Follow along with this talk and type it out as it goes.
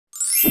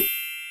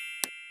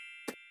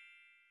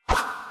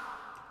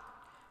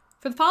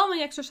For the following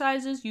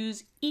exercises,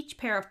 use each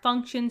pair of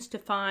functions to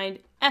find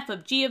f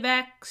of g of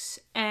x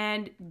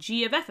and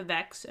g of f of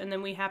x, and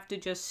then we have to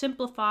just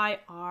simplify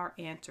our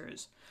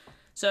answers.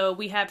 So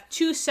we have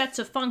two sets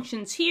of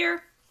functions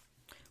here.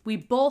 We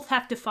both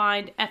have to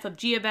find f of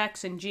g of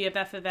x and g of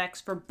f of x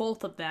for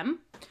both of them.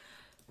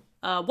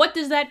 What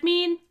does that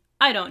mean?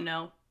 I don't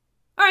know.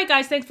 All right,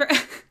 guys, thanks for...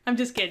 I'm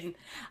just kidding.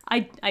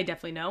 I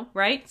definitely know,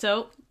 right?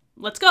 So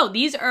let's go.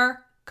 These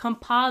are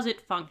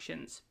composite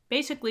functions.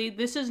 Basically,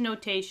 this is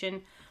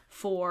notation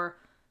for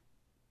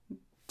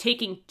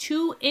taking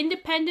two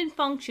independent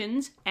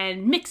functions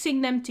and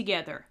mixing them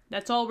together.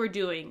 That's all we're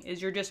doing,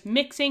 is you're just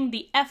mixing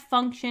the f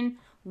function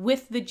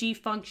with the g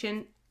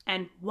function,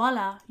 and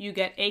voila, you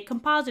get a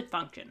composite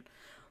function.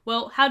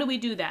 Well, how do we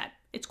do that?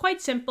 It's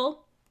quite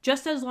simple,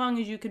 just as long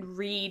as you could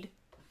read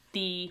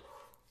the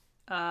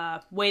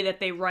way that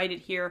they write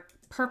it here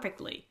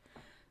perfectly.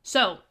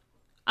 So,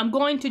 I'm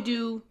going to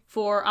do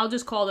I'll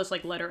just call this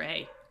like letter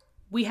A.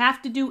 We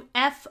have to do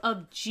f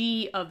of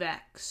g of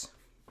x.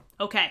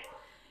 Okay,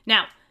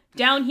 now,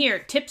 down here,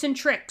 tips and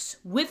tricks.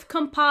 With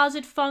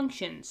composite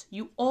functions,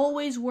 you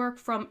always work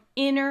from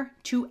inner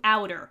to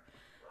outer.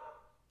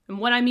 And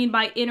what I mean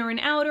by inner and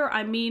outer,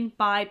 I mean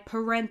by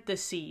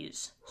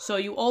parentheses. So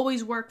you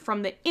always work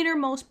from the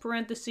innermost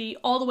parenthesis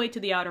all the way to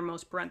the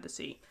outermost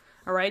parenthesis.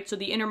 All right, so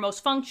the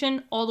innermost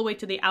function all the way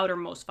to the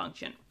outermost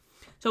function.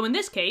 So in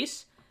this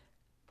case,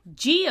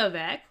 g of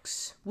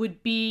x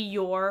would be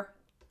your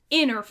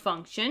inner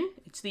function.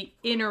 It's the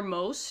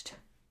innermost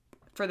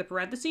for the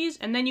parentheses.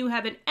 And then you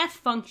have an f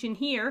function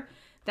here.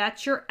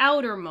 That's your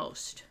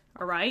outermost.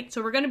 All right,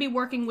 so we're going to be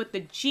working with the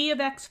g of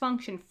x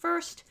function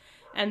first,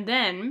 and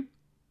then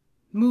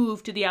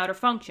move to the outer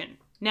function.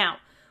 Now,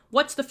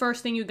 what's the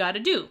first thing you got to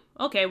do?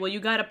 Okay, well, you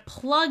got to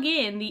plug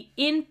in the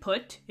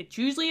input, it's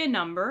usually a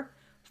number,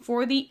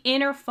 for the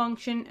inner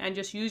function and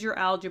just use your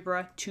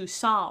algebra to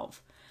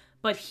solve.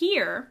 But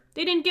here,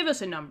 they didn't give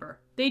us a number.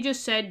 They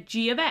just said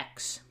g of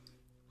x.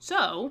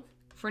 So,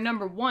 for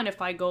number 1,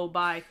 if I go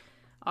by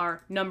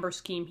our number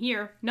scheme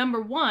here,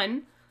 number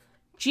 1,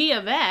 g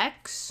of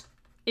x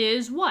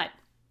is what?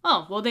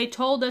 Oh, well, they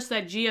told us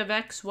that g of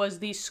x was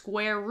the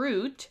square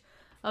root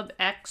of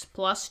x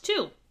plus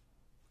 2.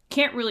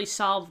 Can't really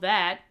solve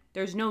that.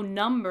 There's no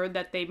number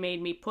that they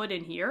made me put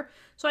in here,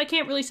 so I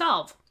can't really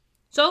solve.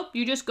 So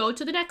you just go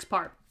to the next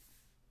part.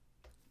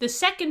 The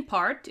second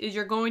part is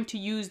you're going to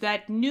use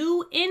that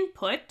new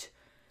input,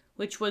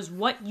 which was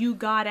what you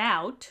got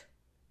out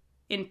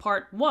in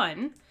part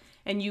 1,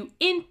 and you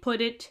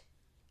input it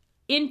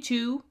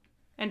into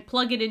and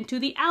plug it into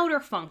the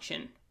outer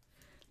function.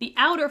 The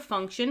outer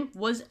function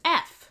was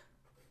f.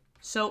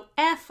 So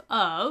f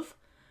of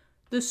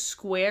the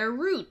square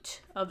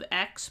root of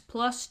x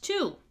plus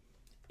 2.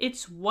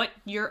 It's what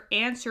your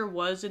answer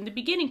was in the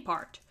beginning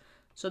part.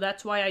 So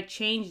that's why I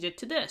changed it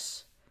to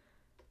this.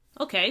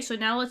 Okay, so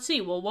now let's see.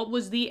 Well, what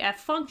was the f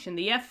function?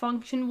 The f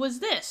function was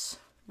this,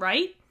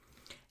 right?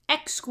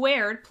 X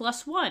squared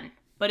plus 1.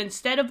 But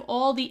instead of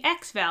all the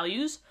x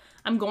values,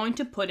 I'm going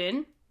to put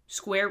in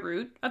square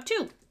root of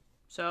 2.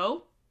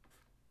 So,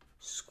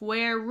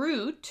 square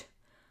root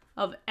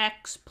of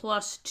x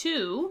plus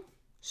 2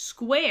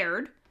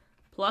 squared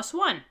plus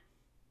 1.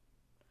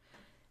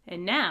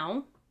 And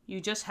now,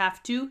 you just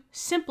have to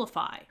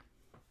simplify.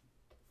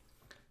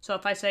 So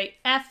if I say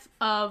f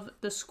of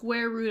the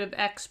square root of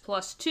x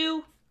plus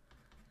 2,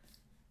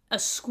 a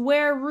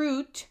square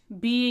root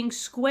being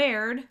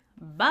squared,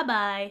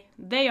 bye-bye,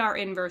 they are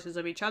inverses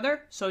of each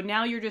other. So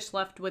now you're just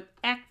left with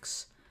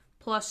x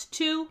plus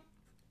 2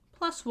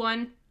 plus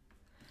 1.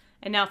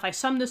 And now if I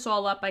sum this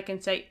all up, I can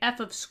say f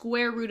of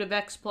square root of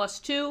x plus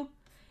 2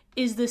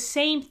 is the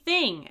same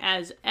thing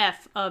as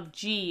f of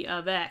g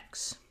of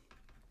x.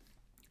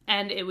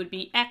 And it would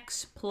be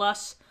x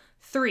plus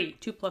 3.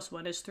 2 plus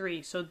 1 is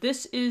 3. So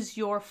this is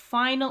your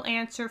final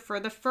answer for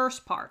the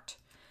first part,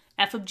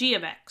 f of g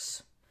of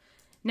x.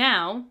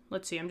 Now,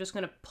 let's see, I'm just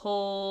going to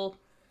pull,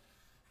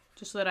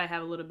 just so that I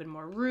have a little bit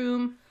more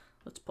room.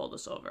 Let's pull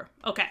this over.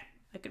 Okay,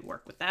 I could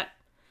work with that.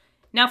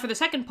 Now for the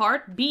second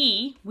part,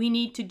 b, we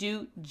need to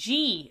do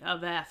g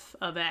of f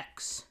of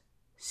x.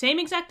 Same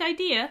exact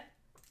idea,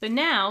 but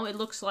now it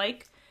looks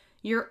like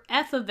your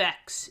f of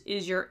x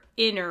is your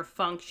inner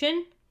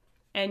function,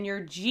 and your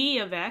g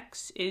of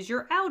x is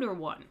your outer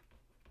one.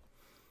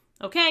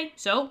 Okay,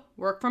 so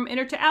work from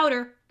inner to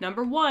outer.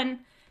 Number 1,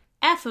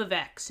 f of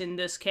x in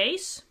this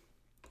case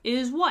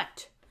is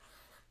what?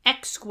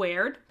 X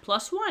squared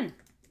plus 1.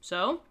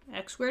 So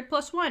x squared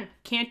plus 1.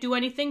 Can't do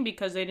anything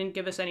because they didn't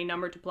give us any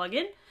number to plug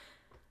in.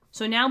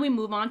 So now we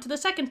move on to the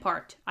second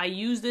part. I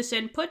use this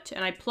input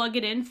and I plug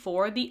it in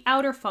for the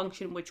outer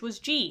function, which was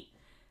g.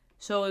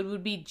 So it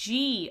would be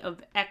g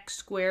of x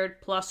squared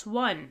plus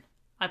 1.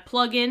 I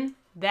plug in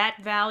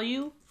that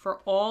value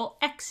for all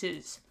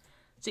x's.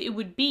 So it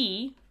would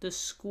be the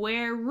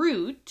square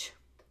root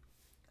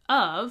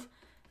of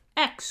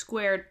x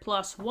squared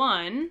plus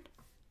 1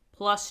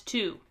 plus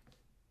 2.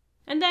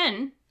 And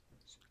then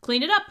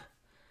clean it up.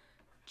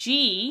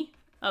 G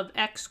of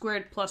x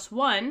squared plus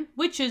 1,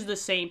 which is the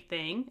same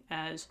thing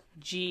as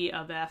g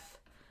of f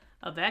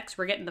of x.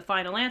 We're getting the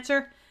final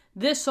answer.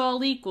 This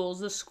all equals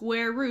the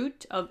square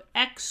root of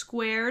x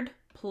squared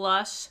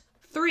plus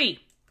 3.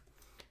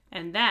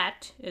 And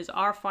that is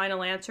our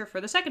final answer for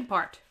the second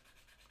part.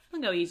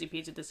 Look how easy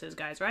peasy this is,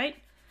 guys, right?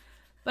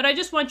 But I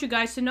just want you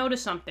guys to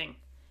notice something.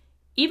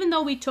 Even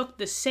though we took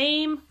the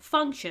same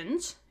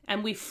functions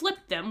and we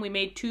flipped them, we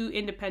made two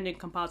independent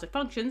composite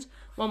functions.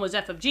 One was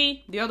f of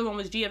g, the other one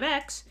was g of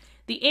x.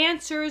 The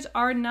answers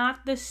are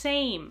not the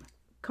same.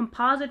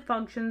 Composite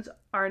functions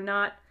are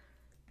not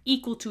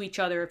equal to each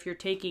other if you're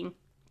taking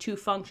two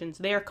functions.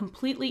 They are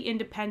completely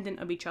independent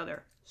of each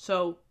other.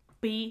 So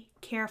be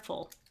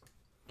careful.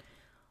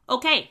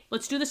 Okay,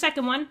 let's do the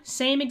second one.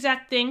 Same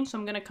exact thing. So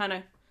I'm going to kind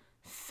of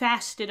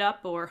fast it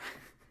up or,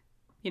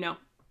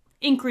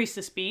 increase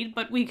the speed,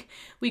 but we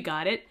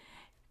got it.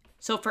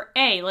 So for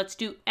A, let's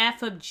do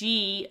f of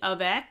g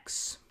of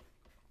x.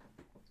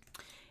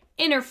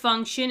 Inner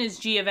function is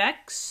g of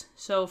x.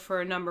 So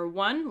for number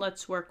 1,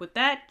 let's work with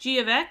that. G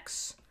of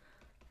x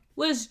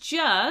was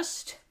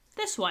just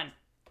this one,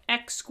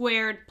 x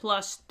squared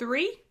plus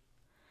 3.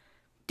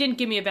 Didn't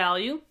give me a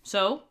value,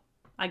 so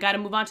I got to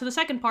move on to the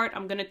second part.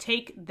 I'm going to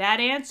take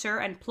that answer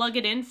and plug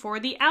it in for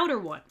the outer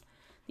one.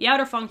 The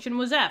outer function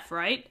was f,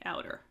 right?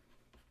 Outer.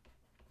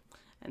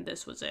 And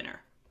this was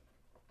inner.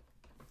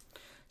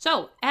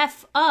 So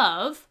f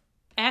of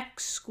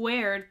x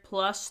squared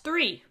plus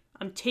 3.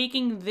 I'm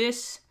taking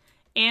this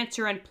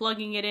answer and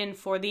plugging it in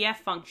for the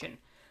f function.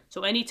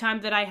 So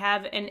anytime that I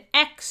have an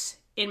x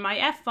in my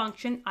f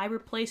function, I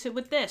replace it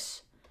with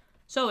this.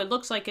 So it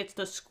looks like it's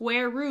the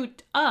square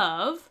root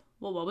of,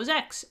 well, what was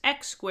x?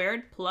 X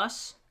squared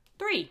plus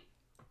 3.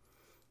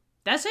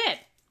 That's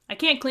it. I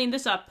can't clean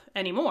this up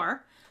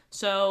anymore.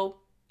 So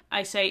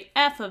I say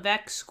f of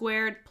x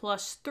squared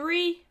plus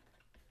 3,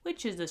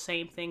 which is the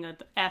same thing as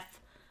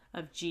f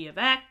of g of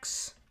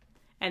x.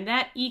 And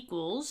that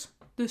equals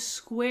the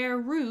square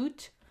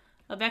root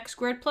of x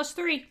squared plus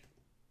 3.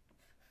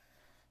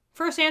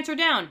 First answer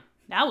down.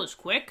 That was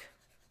quick.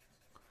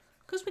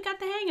 Because we got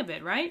the hang of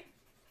it, right?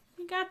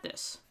 We got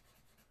this.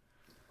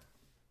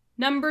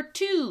 Number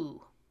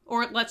 2.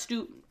 Or let's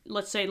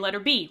say letter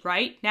B,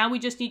 right? Now we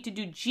just need to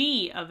do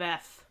g of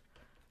f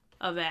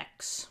of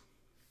x.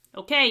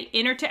 Okay,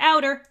 inner to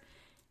outer.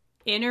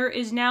 Inner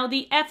is now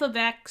the f of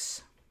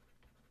x.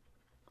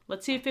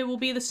 Let's see if it will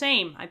be the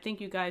same. I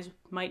think you guys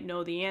might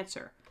know the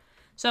answer.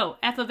 So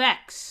f of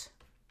x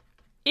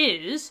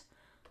is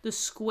the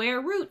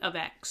square root of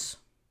x.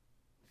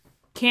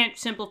 Can't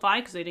simplify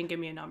because they didn't give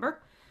me a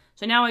number.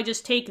 So now I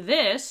just take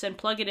this and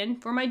plug it in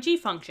for my g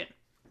function.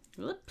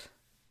 Whoop.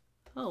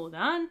 Hold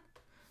on.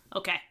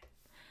 Okay.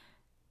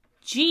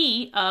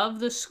 G of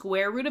the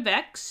square root of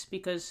x,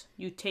 because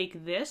you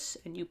take this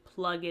and you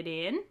plug it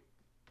in.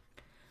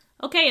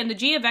 Okay, and the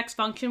g of x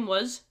function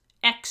was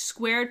x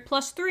squared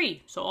plus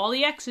 3. So all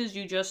the x's,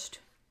 you just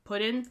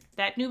put in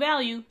that new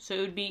value. So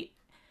it would be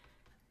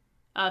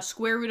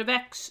square root of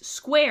x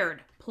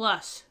squared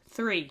plus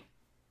 3.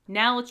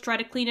 Now let's try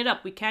to clean it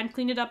up. We can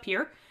clean it up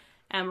here,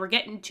 and we're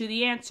getting to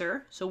the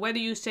answer. So whether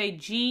you say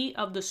g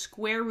of the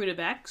square root of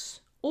x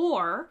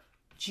or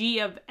g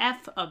of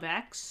f of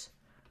x,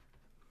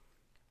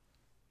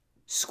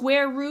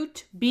 square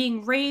root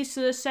being raised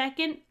to the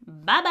second,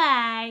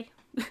 bye-bye.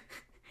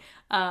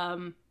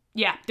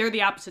 Yeah, they're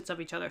the opposites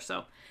of each other,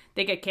 so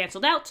they get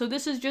canceled out. So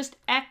this is just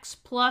x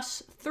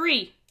plus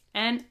 3.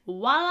 And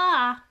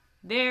voila,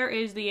 there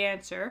is the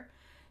answer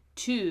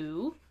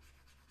to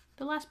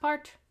the last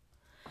part.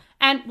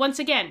 And once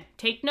again,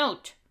 take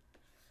note.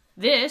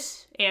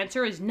 This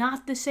answer is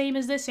not the same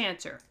as this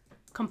answer.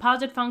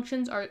 Composite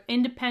functions are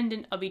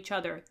independent of each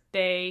other.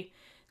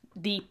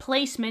 The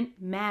placement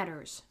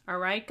matters. All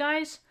right,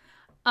 guys?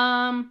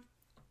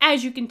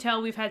 As you can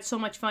tell, we've had so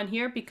much fun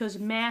here because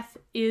math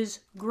is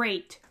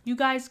great. You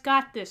guys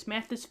got this.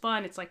 Math is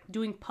fun. It's like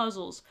doing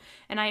puzzles.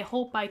 And I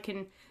hope I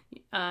can,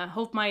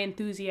 hope my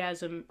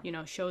enthusiasm,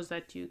 shows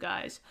that to you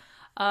guys.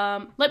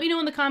 Let me know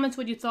in the comments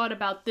what you thought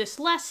about this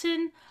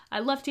lesson. I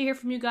love to hear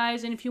from you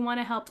guys. And if you want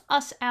to help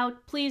us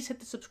out, please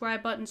hit the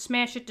subscribe button,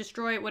 smash it,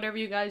 destroy it, whatever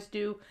you guys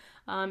do.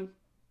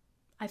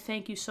 I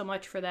thank you so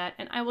much for that.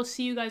 And I will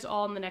see you guys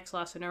all in the next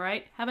lesson, all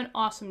right? Have an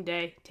awesome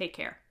day. Take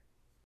care.